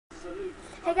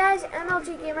Hey guys,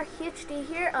 MLG Gamer HD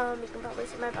here. You can probably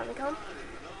see my family com.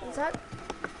 One sec.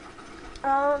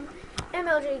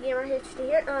 MLG Gamer HD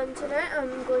here, and today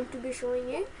I'm going to be showing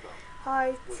you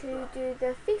how to do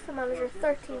the FIFA Manager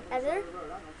 13 editor.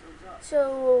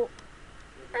 So,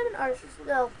 I'm an artist.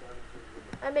 Well,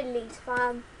 I'm a Leeds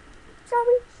fan.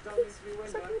 Sorry, please,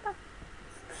 suck me back.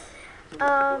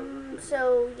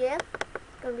 So yeah,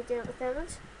 gonna be doing it with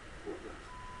Demons.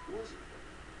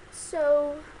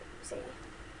 So, see.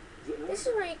 This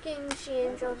is where you can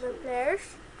change all the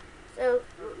players. So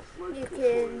you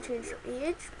can change your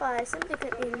age by simply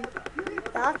clicking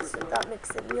that, so that makes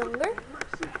them younger.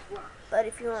 But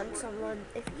if you want someone,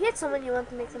 if you hate someone, you want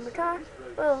to make them retire,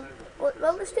 well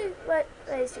there's two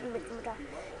ways you can make them retire.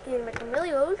 You can make them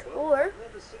really old, or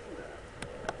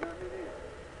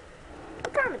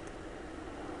retirement.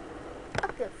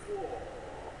 Active.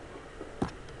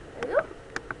 There we go.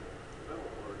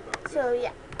 So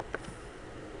yeah.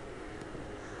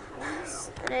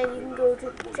 And then you can go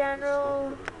to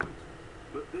general.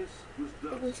 You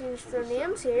can change their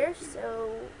names here.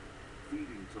 So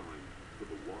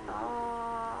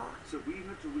so we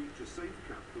had to reach a safe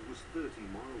cap that was 30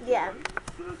 miles yeah. away.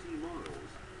 30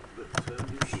 miles that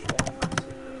turned into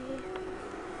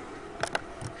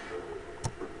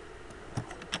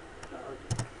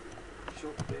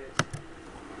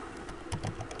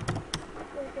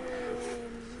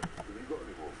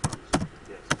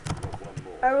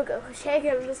There we go. Shake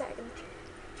it in a second.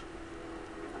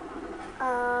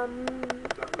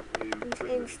 You can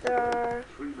change the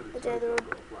day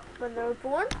when they were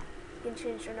born. You can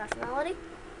change their nationality.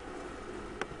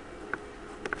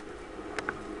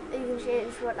 You can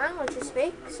change what language you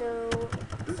speak. So,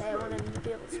 say I want to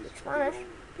be able to speak Spanish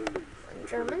or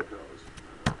German.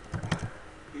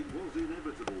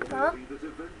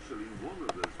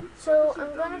 So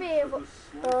I'm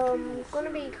going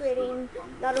to be creating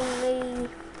not only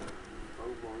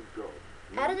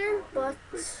editor but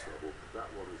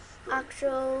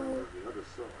actual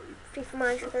FIFA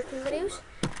Manager 13 videos.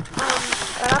 My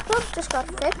laptop just got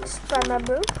fixed by my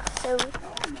bro, so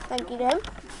thank you to him.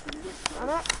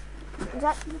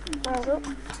 There we go.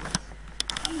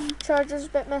 Charger's a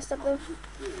bit messed up though.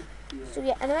 So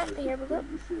yeah, anyway, here we go.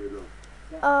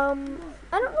 I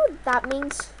don't know what that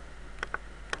means.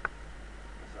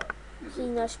 He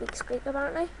now speaks Greek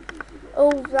apparently.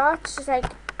 Oh, that's just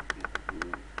like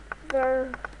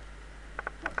they're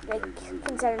like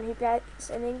considering he plays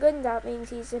in England, that means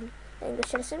he's an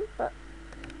English citizen, but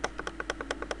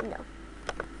no.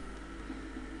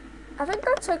 I think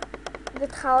that's like the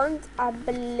talent, I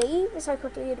believe, is how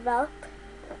quickly you develop.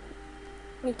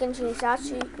 You can change that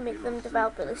so you can make them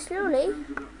develop really slowly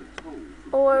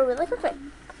or really quickly.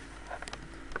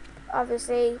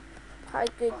 Obviously, how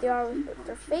good they are with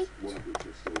their feet.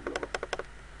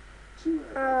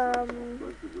 I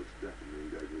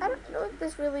don't know what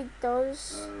this really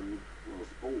does.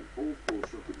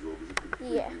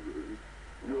 Yeah.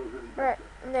 Right,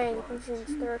 and then you can change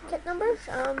their kit numbers.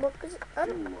 What is it?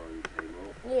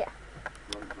 Yeah.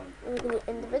 And you can do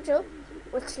individual,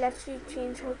 which lets you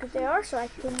change how good they are, so I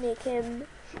can make him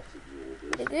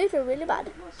really good or really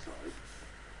bad.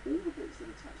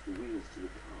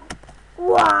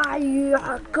 Wow, you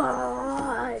are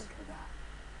god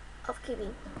of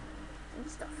keeping and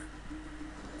stuff.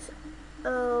 So,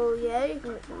 oh yeah, you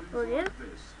can make him brilliant.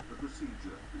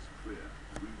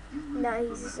 Now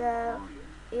he's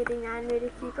 89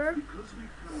 rated keeper.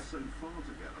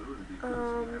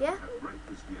 Yeah.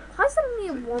 How's that only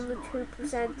a 1 to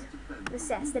 2%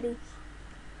 necessity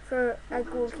for a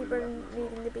goalkeeper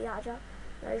needing to be agile?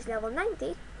 Now he's level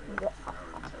 90.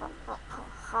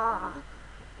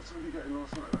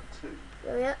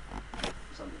 Oh yeah.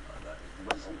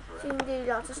 So you can do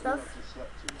lots of stuff.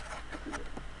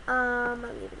 I'll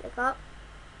leave it like that.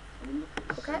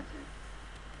 Okay.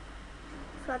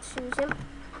 So let's choose him.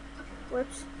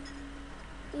 Whoops.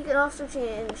 You can also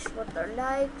change what they're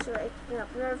like, so like you can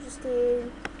have nerve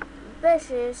sustain,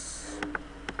 ambitious,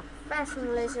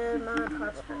 professionalism, and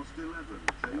hard work.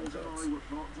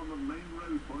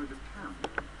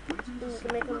 You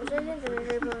can make them resilient and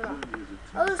injury prone.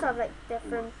 Others have like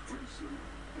different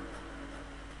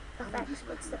effects,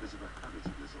 but still.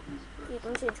 You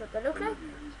can change what they look like.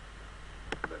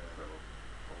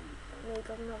 Make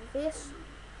them have a face.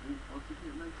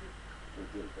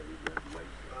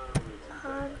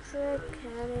 Patrick,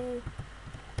 Kenny,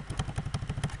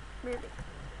 maybe.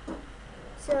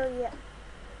 So yeah.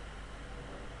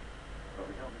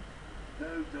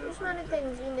 There's many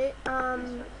things you need.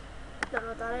 Don't know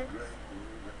what that is.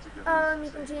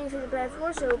 You can change who the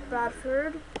Bradford, so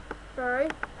Bradford, Barry,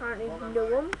 apparently no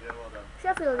one.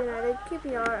 Sheffield United,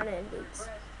 QPR, and Leeds.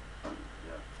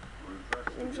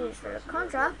 And change for the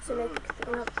contract, so like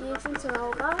picking up the agents and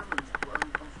all that.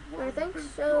 I think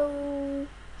so.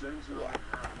 Yeah.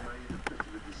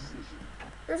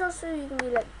 There's also, you can do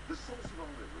like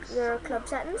your club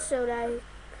settings, so like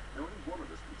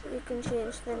you can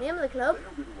change the name of the club,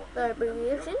 the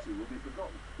abbreviation,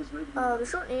 the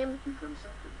short name,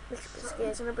 which basically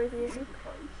is an abbreviation.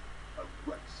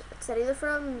 It's either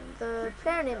from the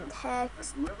player name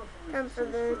text, term for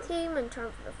the team, and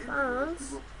term for the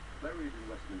fans.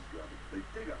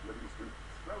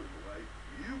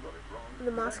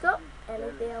 The mascot,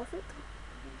 Elliot the elephant.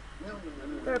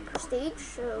 They're prestige,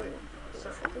 so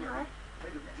they're pretty high.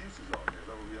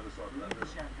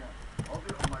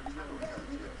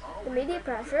 The media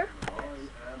pressure,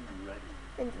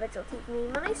 individual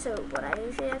TV money, so what I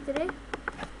usually have to do.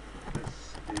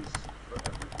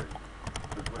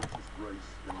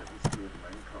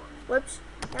 Whoops,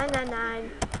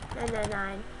 999,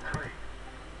 999.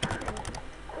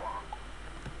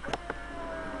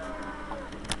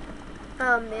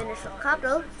 The initial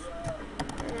capital,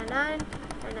 999,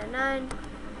 999.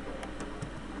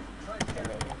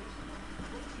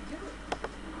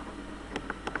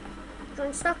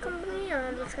 Join stock company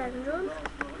and which I can join.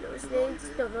 Those dates,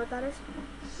 don't know what that is.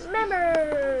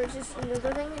 Members is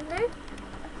another thing in there.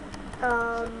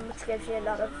 Which gives you a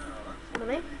lot of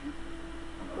money.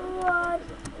 What?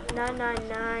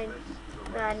 999,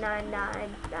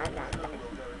 999, 999.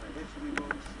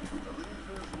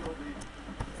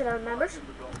 Sit on members.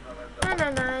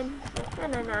 999,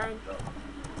 999,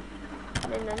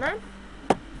 999.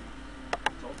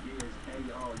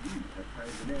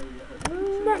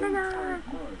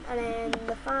 And then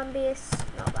the fan base,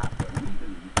 not that.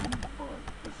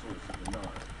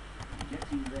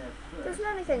 There's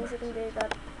many things you can do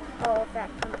that all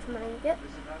affect how much money you get.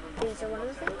 These are one of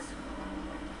the things.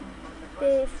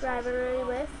 Base rivalry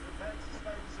with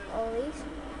all these.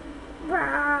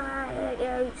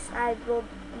 I will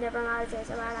never manage this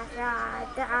about I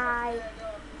die.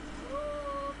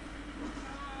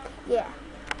 Yeah.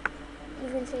 You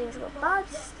can change what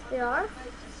badge they are.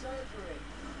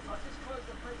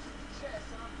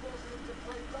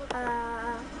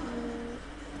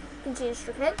 You can change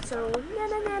the kit, so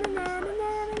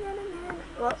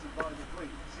what?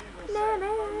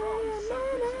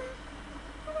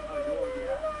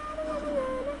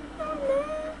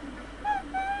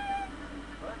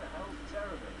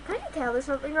 Can you tell there's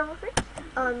something wrong with me?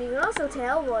 You can also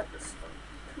tell what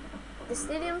the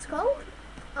stadium's called,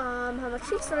 how much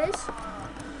seats there is,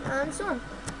 and so on.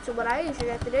 So what I usually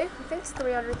have to do, I think it's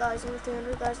 300,000 or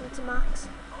 200,000 to max.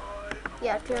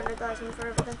 Yeah, 200,000 for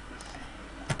everything.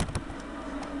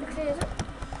 Actually, is it?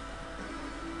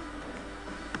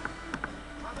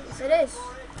 Yes, it is.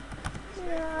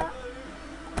 Yeah.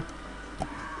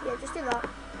 Yeah, just do that.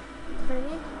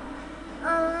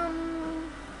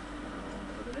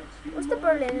 What's the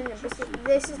Berlin Olympic Stadium?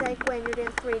 This is like when you're doing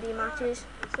 3D matches.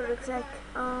 So it looks like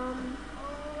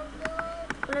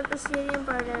Olympic Stadium,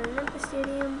 Berlin Olympic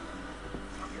Stadium.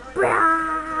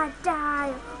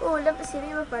 Die! Oh, Olympic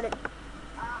Stadium of Berlin.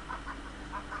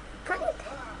 Can't you?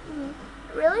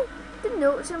 Really? Didn't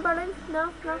know it was in Berlin.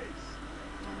 No.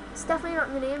 It's definitely not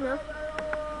in the name, no.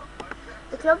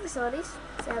 The club facilities,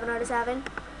 7 out of 7.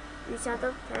 Youth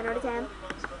Centre, 10 out of 10.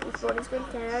 Youth Boarding School,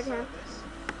 10 out of 10.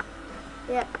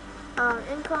 Yeah.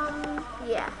 Income,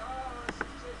 yeah.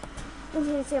 You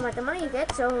can see how much the money you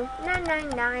get, so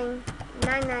 999,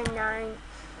 999,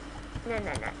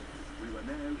 999.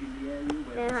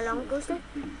 Then how long it goes to?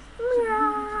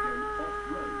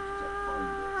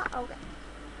 Okay.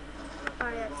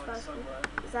 Alright, that's possible.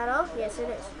 Is that all? Yes, it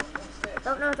is.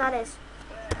 Don't know what that is.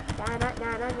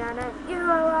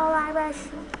 You're all Irish.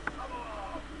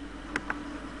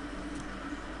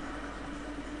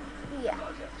 Yeah.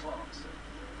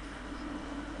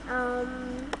 You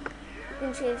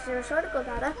can change their historical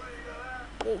data.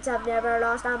 Leeds have never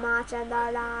lost a match in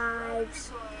their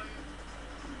lives.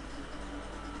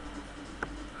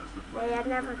 They have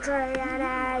never drew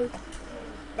any.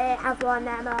 They have won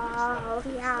them all.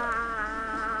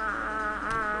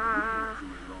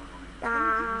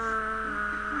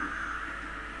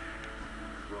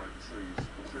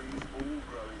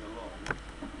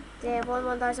 They have won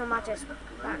 1,000 matches.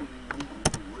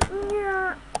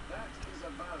 Yeah.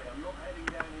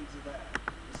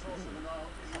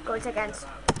 Goals against.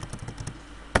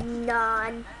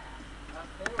 None.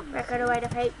 Record away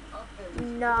defeat.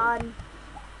 None.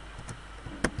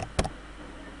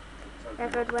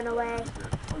 Record win away.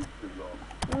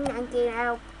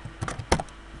 19-0.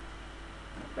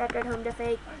 Record home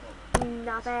defeat.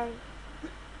 Nothing.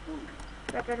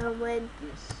 Record home win.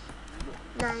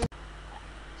 9.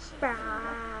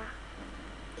 Bah.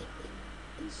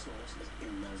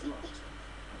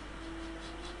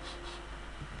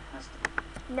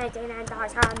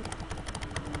 99,000.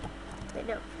 Wait,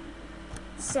 no.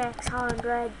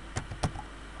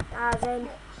 600,000.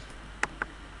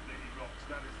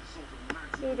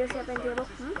 Leadership and table.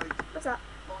 What's up?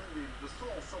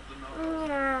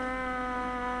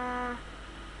 Yeah.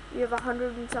 You have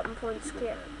 100 and something points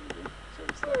clear.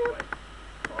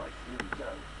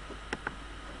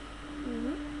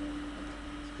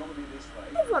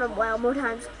 I've won him well more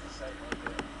times.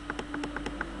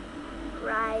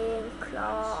 Ryan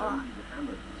Claw,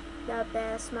 the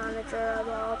best manager of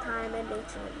all time in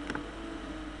Leeds.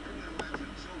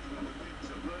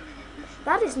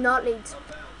 That is not Leeds.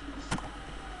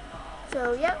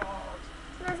 So yep,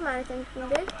 there's many things we can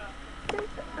do.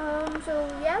 So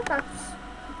yeah, that's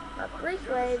a brief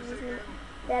way of using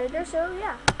the editor. So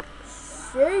yeah,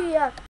 see ya.